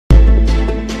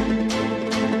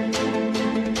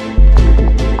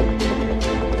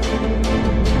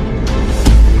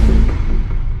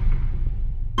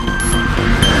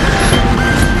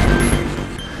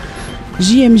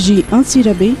JMJ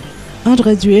Antsirabe,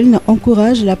 Andraduel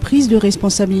encourage la prise de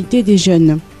responsabilité des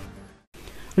jeunes.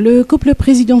 Le couple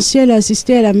présidentiel a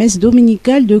assisté à la messe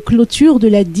dominicale de clôture de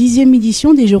la 10e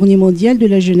édition des Journées mondiales de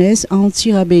la jeunesse à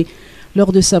Antsirabe.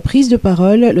 Lors de sa prise de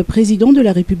parole, le président de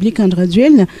la République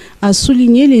Andraduel a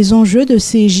souligné les enjeux de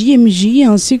ces JMJ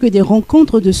ainsi que des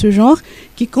rencontres de ce genre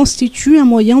qui constituent un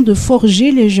moyen de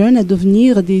forger les jeunes à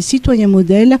devenir des citoyens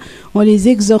modèles en les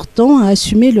exhortant à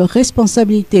assumer leurs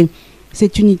responsabilités.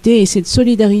 Cette unité et cette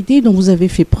solidarité dont vous avez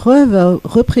fait preuve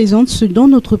représentent ce dont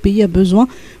notre pays a besoin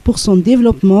pour son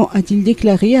développement, a-t-il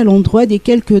déclaré à l'endroit des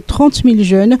quelques 30 000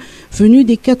 jeunes venus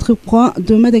des 4 coins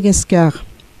de Madagascar.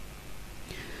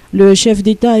 Le chef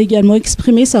d'État a également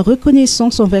exprimé sa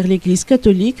reconnaissance envers l'Église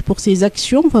catholique pour ses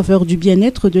actions en faveur du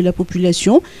bien-être de la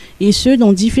population, et ce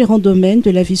dans différents domaines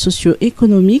de la vie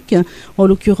socio-économique, en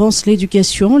l'occurrence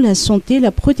l'éducation, la santé,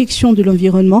 la protection de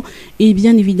l'environnement et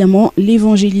bien évidemment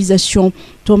l'évangélisation.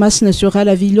 Thomas ne sera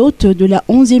la ville hôte de la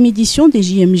 11e édition des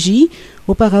JMJ.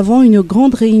 Auparavant, une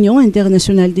grande réunion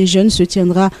internationale des jeunes se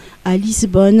tiendra à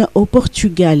Lisbonne, au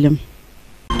Portugal.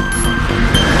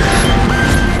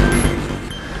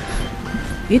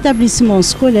 Établissement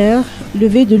scolaire,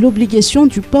 levée de l'obligation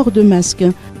du port de masque.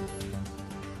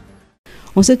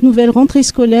 En cette nouvelle rentrée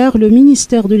scolaire, le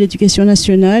ministère de l'Éducation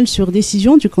nationale, sur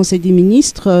décision du Conseil des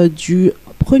ministres du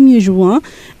 1er juin,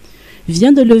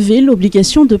 vient de lever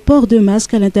l'obligation de port de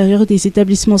masque à l'intérieur des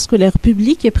établissements scolaires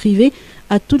publics et privés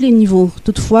à tous les niveaux.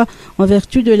 Toutefois, en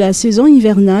vertu de la saison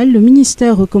hivernale, le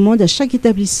ministère recommande à chaque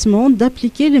établissement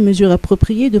d'appliquer les mesures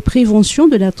appropriées de prévention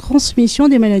de la transmission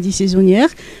des maladies saisonnières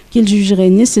qu'il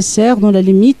jugerait nécessaires dans la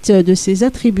limite de ses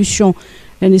attributions.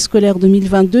 L'année scolaire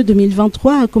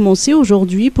 2022-2023 a commencé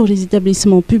aujourd'hui pour les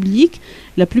établissements publics.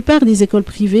 La plupart des écoles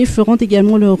privées feront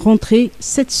également leur rentrée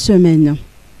cette semaine.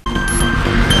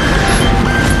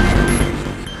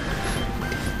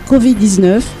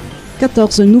 Covid-19,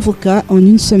 14 nouveaux cas en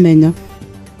une semaine.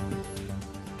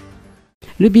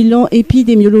 Le bilan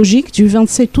épidémiologique du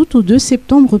 27 août au 2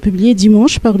 septembre publié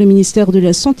dimanche par le ministère de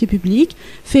la Santé publique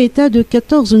fait état de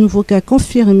 14 nouveaux cas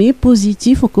confirmés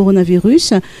positifs au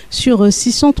coronavirus sur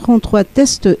 633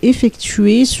 tests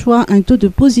effectués, soit un taux de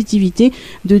positivité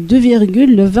de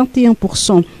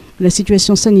 2,21%. La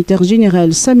situation sanitaire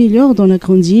générale s'améliore dans la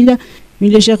Grande Île. Une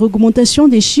légère augmentation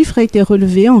des chiffres a été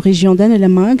relevée en région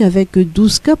d'Anna-la-Mangue avec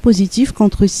 12 cas positifs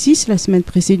contre 6 la semaine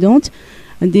précédente.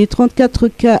 Des 34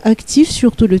 cas actifs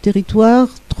sur tout le territoire,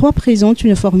 3 présentent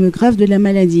une forme grave de la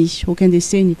maladie. Aucun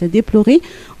décès n'est à déplorer.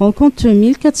 On compte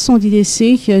 1410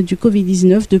 décès du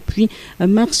Covid-19 depuis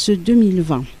mars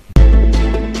 2020.